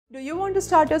Do you want to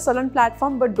start your salon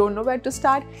platform but don't know where to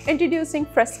start? Introducing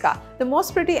Frezka, the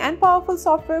most pretty and powerful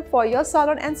software for your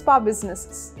salon and spa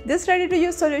businesses. This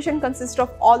ready-to-use solution consists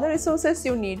of all the resources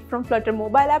you need, from Flutter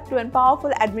mobile app to a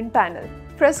powerful admin panel.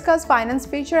 Frezka's finance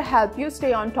feature help you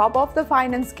stay on top of the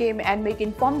finance game and make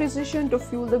informed decisions to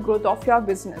fuel the growth of your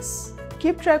business.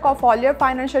 Keep track of all your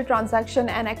financial transactions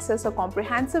and access a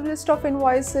comprehensive list of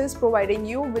invoices, providing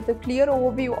you with a clear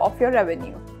overview of your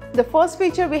revenue. The first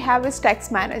feature we have is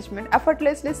tax management.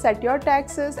 Effortlessly set your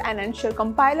taxes and ensure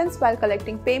compliance while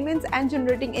collecting payments and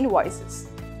generating invoices.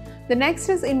 The next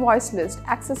is invoice list.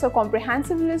 Access a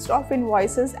comprehensive list of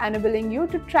invoices, enabling you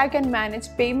to track and manage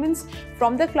payments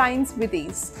from the clients with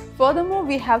ease. Furthermore,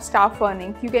 we have staff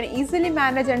earning. You can easily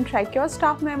manage and track your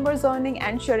staff members' earning,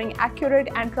 ensuring accurate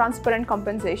and transparent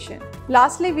compensation.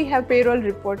 Lastly, we have payroll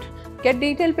report. Get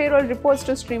detailed payroll reports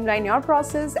to streamline your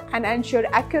process and ensure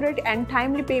accurate and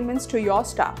timely payments to your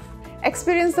staff.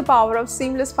 Experience the power of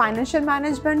seamless financial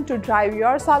management to drive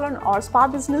your salon or spa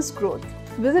business growth.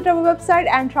 Visit our website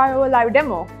and try our live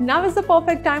demo. Now is the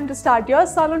perfect time to start your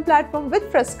salon platform with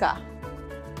Frezka.